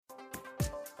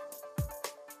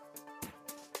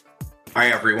Hi,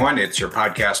 everyone. It's your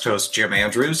podcast host, Jim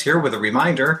Andrews, here with a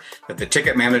reminder that the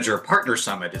Ticket Manager Partner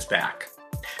Summit is back.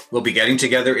 We'll be getting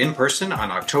together in person on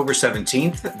October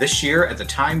 17th this year at the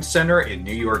Times Center in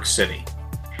New York City.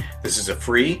 This is a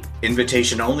free,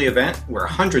 invitation-only event where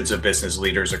hundreds of business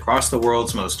leaders across the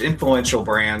world's most influential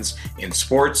brands in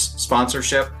sports,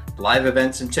 sponsorship, live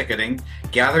events, and ticketing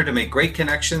gather to make great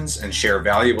connections and share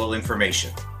valuable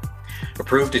information.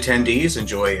 Approved attendees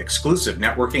enjoy exclusive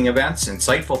networking events,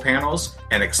 insightful panels,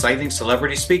 and exciting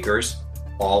celebrity speakers,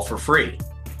 all for free.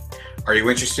 Are you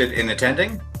interested in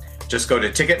attending? Just go to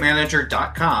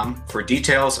ticketmanager.com for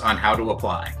details on how to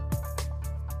apply.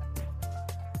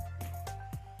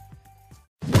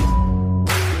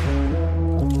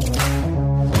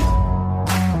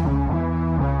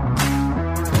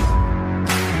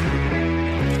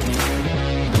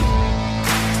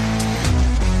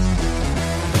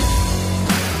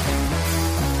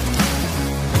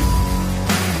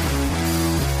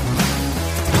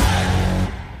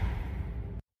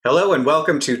 Hello and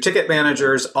welcome to Ticket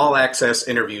Manager's All Access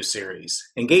interview series,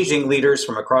 engaging leaders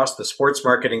from across the sports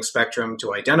marketing spectrum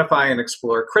to identify and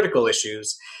explore critical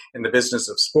issues in the business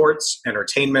of sports,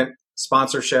 entertainment,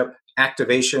 sponsorship,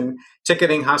 activation,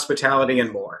 ticketing, hospitality,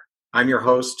 and more. I'm your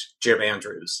host, Jim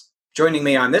Andrews. Joining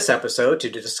me on this episode to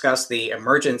discuss the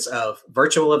emergence of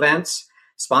virtual events,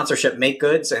 sponsorship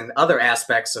make-goods, and other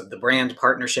aspects of the brand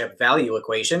partnership value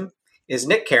equation is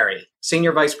Nick Carey,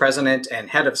 Senior Vice President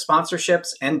and Head of Sponsorships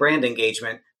and Brand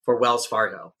Engagement for Wells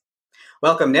Fargo.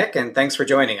 Welcome, Nick, and thanks for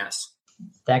joining us.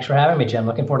 Thanks for having me, Jim.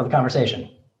 Looking forward to the conversation.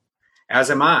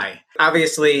 As am I.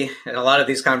 Obviously, in a lot of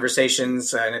these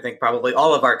conversations, and I think probably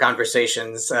all of our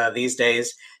conversations these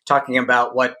days, talking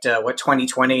about what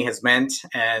 2020 has meant.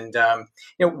 And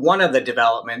one of the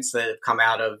developments that have come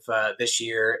out of this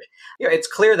year, it's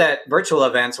clear that virtual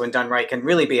events, when done right, can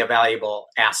really be a valuable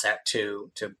asset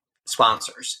to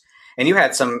sponsors. And you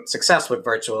had some success with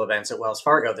virtual events at Wells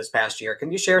Fargo this past year.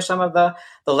 Can you share some of the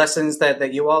lessons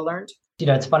that you all learned?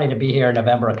 It's funny to be here in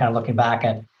November, kind of looking back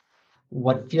at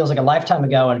what feels like a lifetime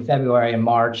ago in February and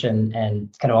March and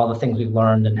kind of all the things we've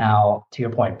learned and how, to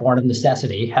your point, born of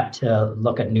necessity, have to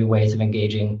look at new ways of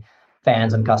engaging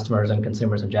fans and customers and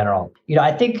consumers in general.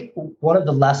 I think one of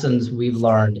the lessons we've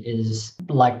learned is,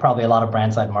 like probably a lot of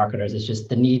brand side marketers, is just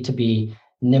the need to be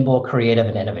nimble, creative,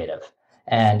 and innovative.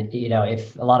 And,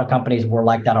 if a lot of companies were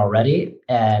like that already,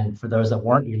 and for those that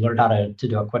weren't, you learned how to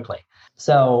do it quickly.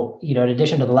 So, in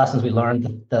addition to the lessons we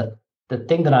learned, the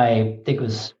thing that I think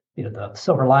was, the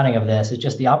silver lining of this is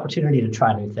just the opportunity to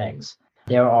try new things.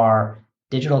 There are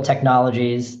digital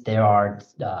technologies, there are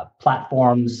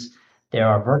platforms, there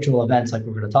are virtual events like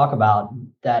we're going to talk about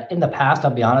that in the past,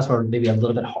 I'll be honest, were maybe a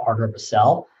little bit harder to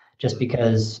sell just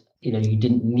because, you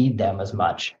didn't need them as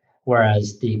much.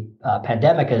 Whereas the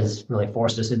pandemic has really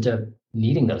forced us into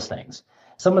needing those things.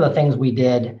 Some of the things we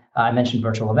did, I mentioned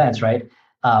virtual events, right?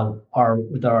 Are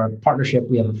with our partnership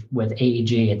we have with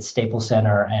AEG at Staples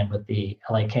Center and with the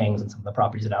LA Kings and some of the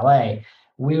properties in LA,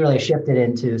 we really shifted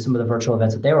into some of the virtual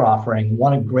events that they were offering.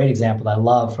 One great example that I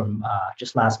love from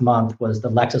just last month was the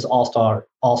Lexus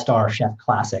All-Star Chef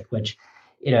Classic, which,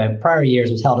 in prior years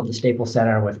was held at the Staples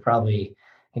Center with probably,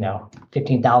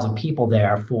 15,000 people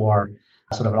there for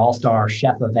sort of an all-star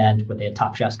chef event where they had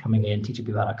top chefs coming in, teaching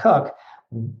people how to cook.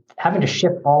 Having to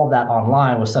ship all of that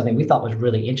online was something we thought was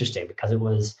really interesting because it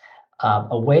was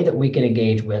a way that we could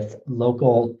engage with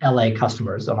local LA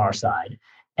customers on our side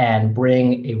and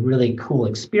bring a really cool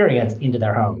experience into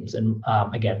their homes. And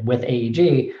again, with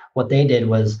AEG, what they did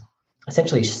was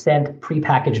essentially sent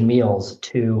prepackaged meals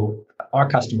to our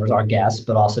customers, our guests,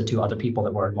 but also to other people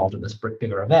that were involved in this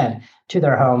bigger event, to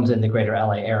their homes in the greater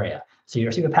LA area. So you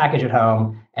receive a package at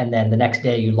home, and then the next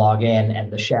day you log in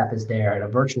and the chef is there in a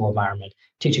virtual environment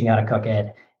teaching you how to cook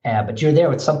it. But you're there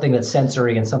with something that's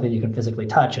sensory and something you can physically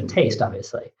touch and taste,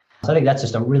 obviously. So I think that's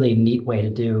just a really neat way to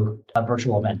do a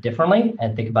virtual event differently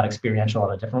and think about experiential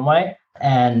in a different way.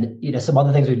 And some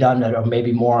other things we've done that are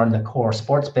maybe more in the core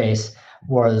sports space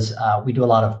was we do a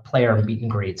lot of player meet and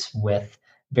greets with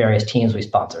various teams we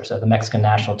sponsor. So the Mexican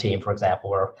national team, for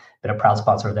example, we've been a proud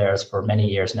sponsor of theirs for many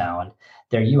years now. And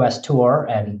their U.S. tour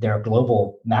and their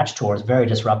global match tour is very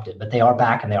disrupted, but they are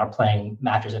back and they are playing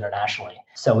matches internationally.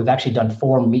 So we've actually done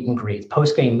 4 meet and greets,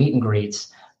 post-game meet and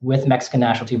greets with Mexican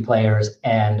national team players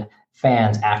and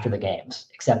fans after the games,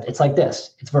 except it's like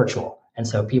this, it's virtual. And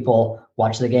so people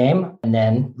watch the game and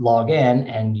then log in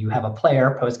and you have a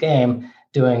player post-game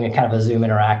doing a kind of a Zoom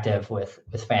interactive with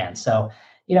fans. So,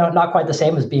 not quite the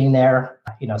same as being there,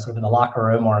 sort of in the locker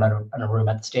room or in a room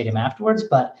at the stadium afterwards,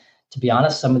 but to be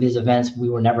honest, some of these events, we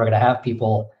were never going to have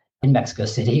people in Mexico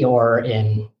City or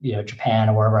in Japan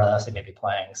or wherever else they may be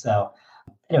playing. So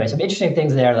anyway, some interesting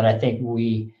things there that I think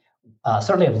we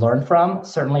certainly have learned from,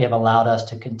 certainly have allowed us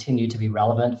to continue to be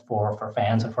relevant for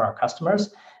fans and for our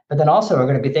customers. But then also are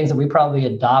going to be things that we probably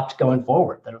adopt going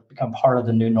forward that have become part of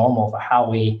the new normal for how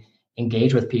we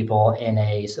engage with people in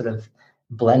a sort of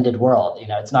blended world.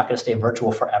 It's not going to stay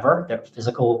virtual forever. The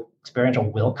physical experiential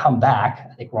will come back.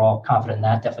 I think we're all confident in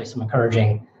that. Definitely some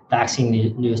encouraging vaccine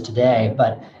news today.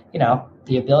 But,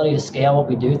 the ability to scale what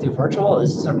we do through virtual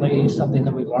is certainly something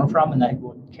that we've learned from and that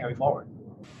will carry forward.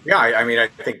 Yeah, I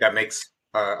think that makes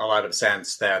a lot of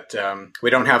sense that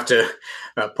we don't have to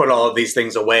put all of these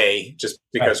things away just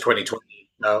because 2020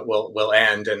 will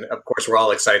end. And of course, we're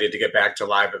all excited to get back to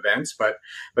live events, but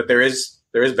there is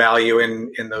value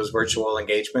in those virtual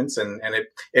engagements, and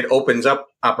it opens up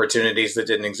opportunities that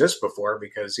didn't exist before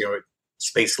because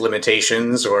space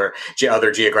limitations or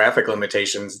other geographic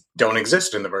limitations don't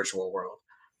exist in the virtual world.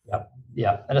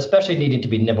 Yeah, and especially needing to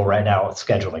be nimble right now with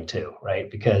scheduling too,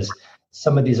 right? Because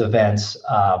some of these events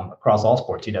across all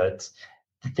sports,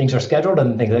 things are scheduled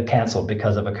and things are canceled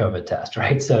because of a COVID test,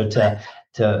 right? So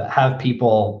to have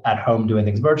people at home doing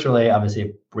things virtually,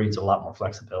 obviously breeds a lot more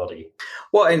flexibility.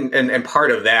 Well, and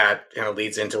part of that kind of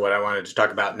leads into what I wanted to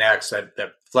talk about next,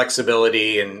 that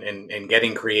flexibility and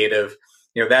getting creative.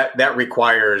 That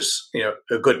requires,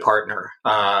 a good partner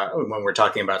when we're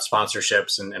talking about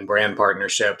sponsorships and brand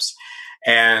partnerships.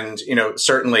 And,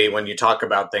 certainly when you talk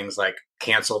about things like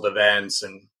canceled events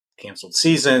and canceled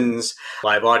seasons,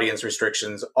 live audience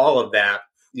restrictions, all of that,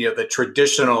 the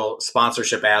traditional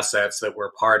sponsorship assets that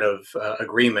were part of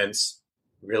agreements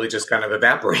really just kind of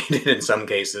evaporated in some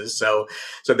cases. So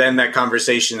then that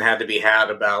conversation had to be had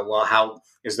about, well, how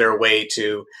is there a way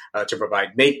to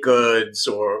provide make goods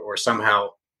or somehow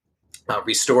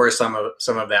restore some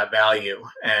of that value?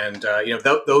 And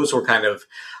those were kind of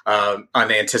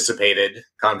unanticipated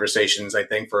conversations, I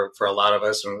think, for a lot of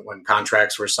us when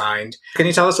contracts were signed. Can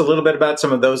you tell us a little bit about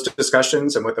some of those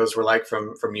discussions and what those were like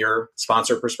from your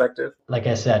sponsor perspective? Like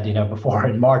I said, before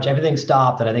in March, everything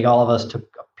stopped, and I think all of us took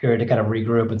a period to kind of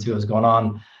regroup and see what was going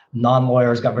on.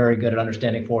 Non-lawyers got very good at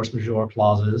understanding force majeure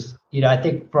clauses. I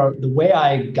think for the way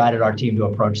I guided our team to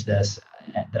approach this,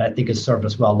 that I think has served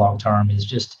us well long term, is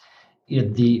just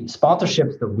the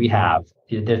sponsorships that we have.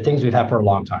 They're things we've had for a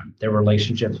long time. They're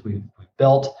relationships we've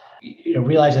built.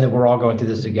 Realizing that we're all going through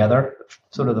this together.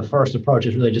 Sort of the first approach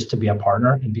is really just to be a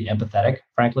partner and be empathetic,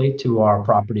 frankly, to our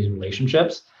properties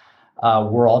relationships.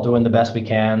 We're all doing the best we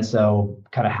can, so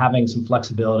kind of having some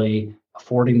flexibility,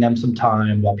 affording them some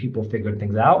time while people figured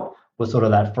things out was sort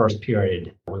of that first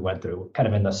period we went through, kind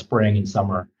of in the spring and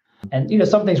summer. And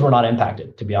some things were not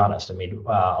impacted, to be honest. I mean,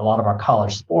 a lot of our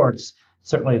college sports,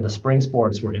 certainly the spring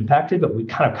sports, were impacted, but we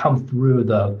kind of come through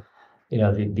the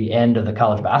end of the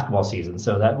college basketball season,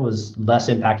 so that was less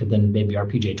impacted than maybe our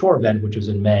PGA Tour event, which was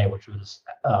in May, which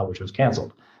was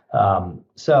canceled.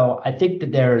 So I think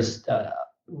that there's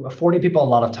affording people a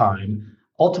lot of time.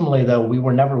 Ultimately, though, we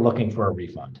were never looking for a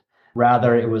refund.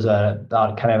 Rather, it was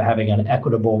about kind of having an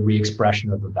equitable re-expression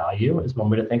of the value is one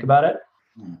way to think about it.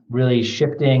 Really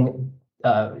shifting.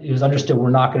 It was understood we're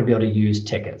not going to be able to use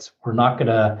tickets. We're not going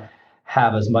to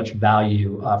have as much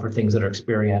value for things that are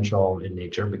experiential in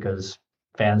nature because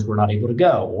fans were not able to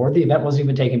go or the event wasn't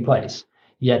even taking place.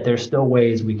 Yet there's still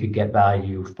ways we could get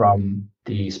value from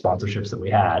the sponsorships that we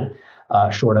had,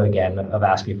 short of, again, of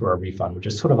asking for a refund, which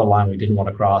is sort of a line we didn't want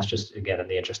to cross, just, again, in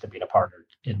the interest of being a partner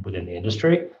within the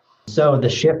industry. So the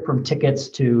shift from tickets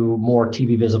to more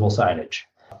TV visible signage,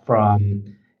 from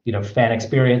fan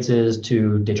experiences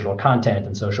to digital content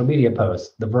and social media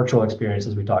posts, the virtual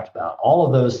experiences we talked about, all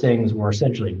of those things were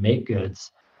essentially make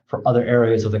goods for other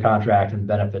areas of the contract and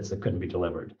benefits that couldn't be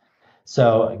delivered.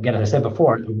 So again, as I said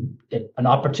before, an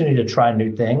opportunity to try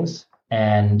new things.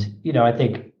 And, I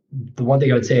think the one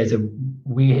thing I would say is that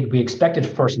we expected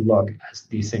first look as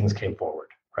these things came forward,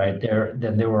 right?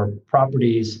 There were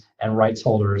properties and rights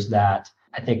holders that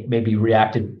I think maybe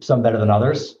reacted some better than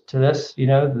others to this. You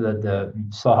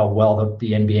saw how well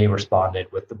the NBA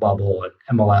responded with the bubble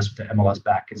and MLS with the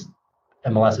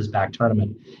MLS's back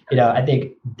tournament. I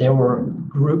think there were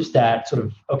groups that sort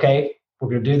of, okay, we're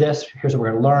going to do this. Here's what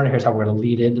we're going to learn. Here's how we're going to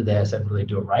lead into this and really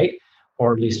do it right,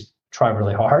 or at least try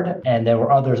really hard. And there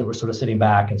were others that were sort of sitting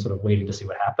back and sort of waiting to see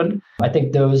what happened. I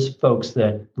think those folks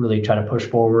that really try to push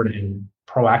forward and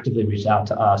proactively reached out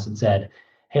to us and said,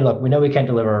 hey, look, we know we can't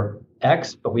deliver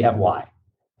X, but we have Y.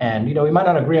 And, we might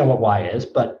not agree on what Y is,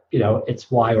 but, it's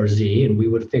Y or Z, and we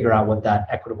would figure out what that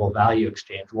equitable value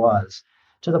exchange was,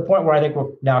 to the point where I think we're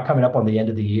now coming up on the end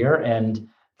of the year. And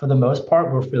for the most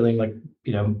part, we're feeling like,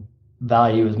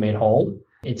 value is made whole.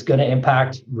 It's going to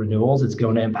impact renewals. It's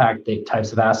going to impact the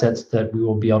types of assets that we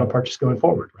will be able to purchase going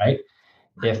forward, right?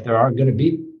 If there aren't going to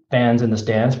be fans in the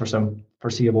stands for some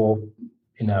foreseeable,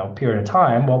 period of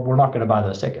time, well, we're not going to buy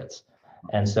those tickets.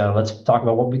 And so let's talk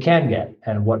about what we can get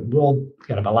and what will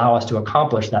kind of allow us to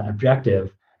accomplish that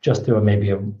objective just through maybe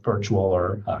a virtual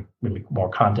or maybe more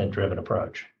content-driven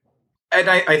approach. And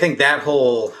I think that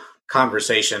whole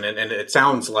conversation, and it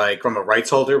sounds like from a rights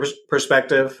holder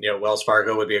perspective, Wells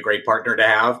Fargo would be a great partner to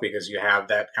have because you have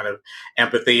that kind of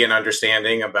empathy and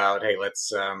understanding about, hey,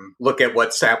 let's look at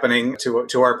what's happening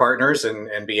to our partners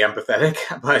and be empathetic.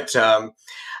 But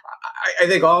I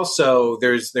think also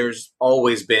there's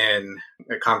always been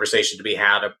a conversation to be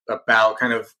had about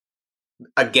kind of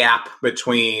a gap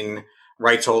between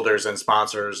rights holders and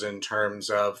sponsors in terms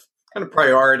of kind of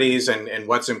priorities and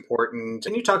what's important.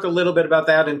 And you talk a little bit about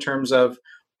that in terms of,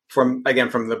 from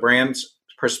the brand's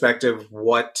perspective,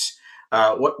 what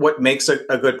makes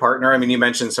a good partner. I mean, you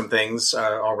mentioned some things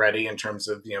already in terms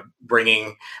of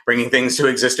bringing things to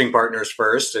existing partners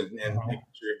first and making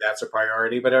sure that's a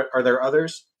priority. But are there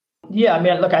others? Yeah, I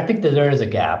mean, look, I think that there is a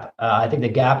gap. I think the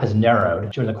gap has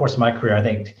narrowed during the course of my career. I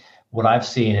think what I've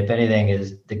seen, if anything,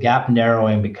 is the gap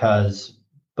narrowing because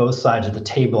both sides of the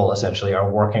table essentially are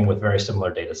working with very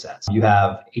similar data sets. You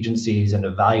have agencies and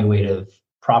evaluative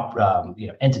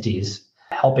entities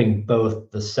helping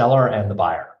both the seller and the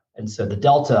buyer. And so the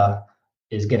delta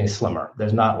is getting slimmer.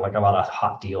 There's not like a lot of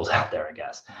hot deals out there, I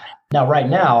guess. Now, right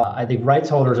now, I think rights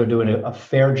holders are doing a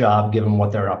fair job given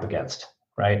what they're up against,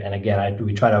 right? And again,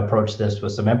 we try to approach this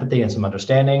with some empathy and some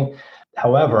understanding.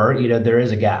 However, there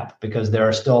is a gap because there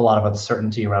are still a lot of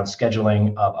uncertainty around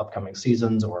scheduling of upcoming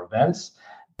seasons or events,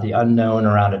 the unknown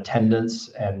around attendance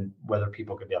and whether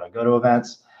people could be able to go to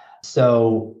events.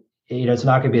 So, it's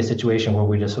not going to be a situation where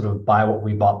we just sort of buy what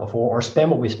we bought before or spend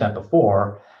what we spent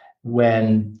before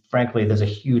when, frankly, there's a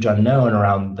huge unknown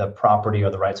around the property or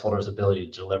the rights holder's ability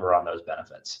to deliver on those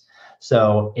benefits.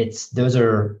 So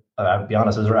I'll be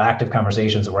honest, those are active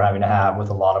conversations that we're having to have with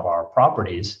a lot of our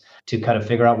properties to kind of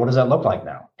figure out what does that look like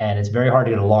now. And it's very hard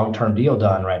to get a long-term deal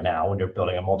done right now when you're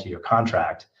building a multi-year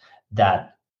contract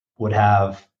that would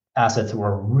have assets that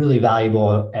were really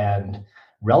valuable and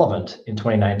relevant in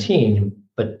 2019,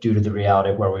 but due to the reality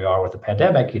of where we are with the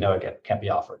pandemic, it can't be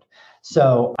offered.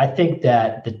 So I think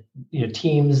that the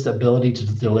team's ability to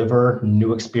deliver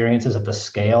new experiences at the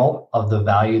scale of the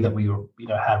value that we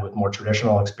had with more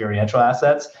traditional experiential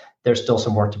assets, there's still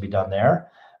some work to be done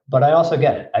there. But I also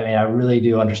get it. I mean, I really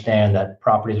do understand that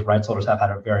properties rights holders have had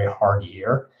a very hard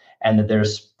year and that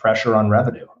there's pressure on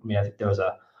revenue. I mean, I think there was an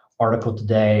article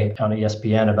today on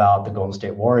ESPN about the Golden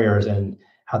State Warriors and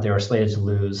how they were slated to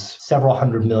lose several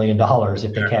 $100 million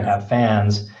if they can't have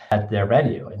fans at their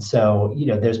venue. And so,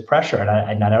 there's pressure.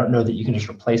 And I don't know that you can just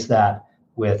replace that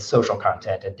with social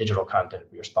content and digital content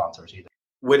for your sponsors either.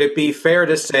 Would it be fair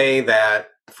to say that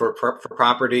for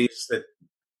properties that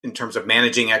in terms of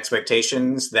managing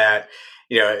expectations that,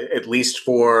 at least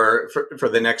for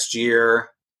the next year,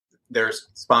 their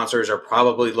sponsors are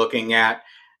probably looking at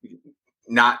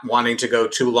not wanting to go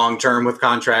too long term with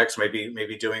contracts,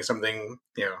 maybe doing something,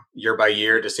 year by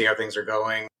year to see how things are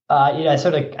going?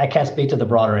 I can't speak to the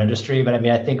broader industry, but I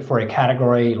mean, I think for a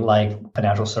category like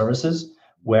financial services,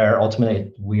 where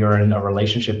ultimately we are in a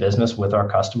relationship business with our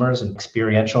customers and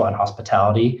experiential and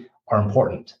hospitality are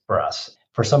important for us.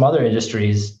 For some other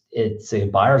industries, it's a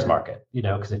buyer's market,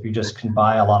 because if you just can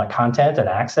buy a lot of content and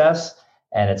access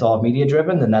and it's all media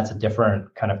driven, then that's a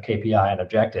different kind of KPI and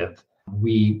objective.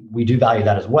 We do value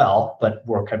that as well, but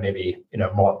we're kind of maybe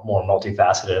more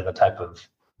multifaceted in the type of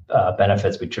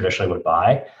benefits we traditionally would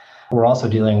buy. We're also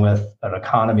dealing with an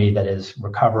economy that is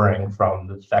recovering from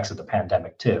the effects of the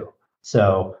pandemic too.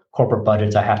 So corporate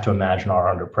budgets, I have to imagine, are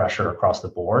under pressure across the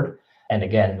board. And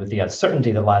again, with the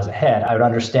uncertainty that lies ahead, I would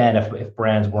understand if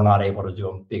brands were not able to do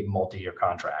a big multi-year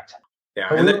contract.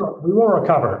 Yeah, we will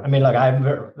recover. I mean, look,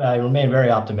 I remain very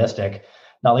optimistic,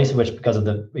 not least of which because of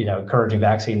the encouraging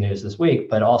vaccine news this week,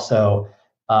 but also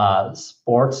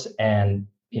sports and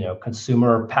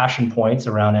consumer passion points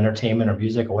around entertainment or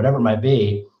music or whatever it might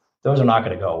be. Those are not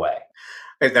going to go away.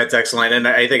 That's excellent. And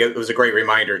I think it was a great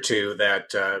reminder, too, that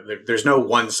there's no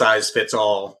one size fits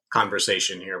all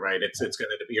conversation here, right? It's going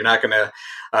to be, you're not going to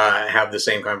have the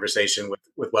same conversation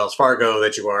with Wells Fargo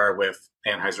that you are with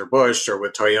Anheuser-Busch or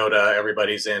with Toyota.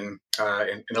 Everybody's in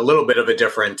a little bit of a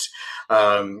different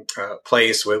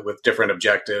place with different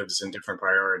objectives and different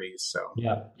priorities. So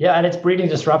yeah, and it's breeding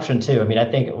disruption too. I mean, I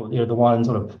think the one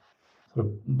sort of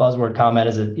buzzword comment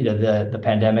is that the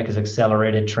pandemic has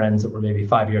accelerated trends that were maybe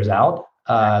 5 years out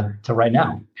to right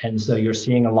now, and so you're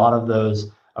seeing a lot of those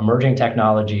emerging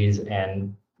technologies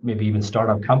and maybe even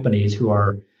startup companies who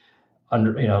are a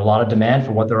lot of demand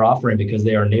for what they're offering because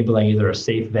they are enabling either a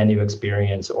safe venue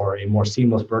experience or a more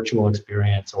seamless virtual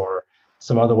experience or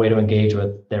some other way to engage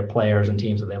with their players and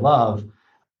teams that they love.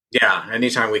 Yeah,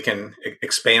 anytime we can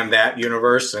expand that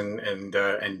universe and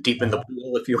deepen the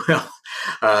pool, if you will,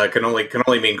 can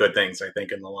only mean good things, I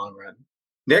think, in the long run.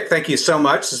 Nick, thank you so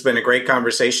much. It's been a great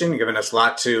conversation, giving us a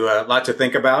lot to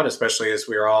think about, especially as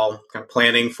we're all kind of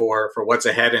planning for what's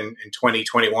ahead in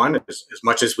 2021, as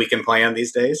much as we can plan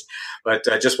these days.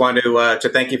 But I just want to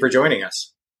thank you for joining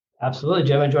us. Absolutely,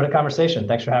 Jim. Enjoyed the conversation.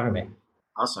 Thanks for having me.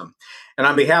 Awesome. And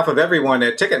on behalf of everyone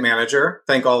at Ticket Manager,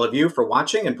 thank all of you for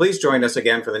watching, and please join us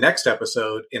again for the next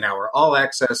episode in our All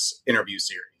Access interview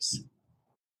series.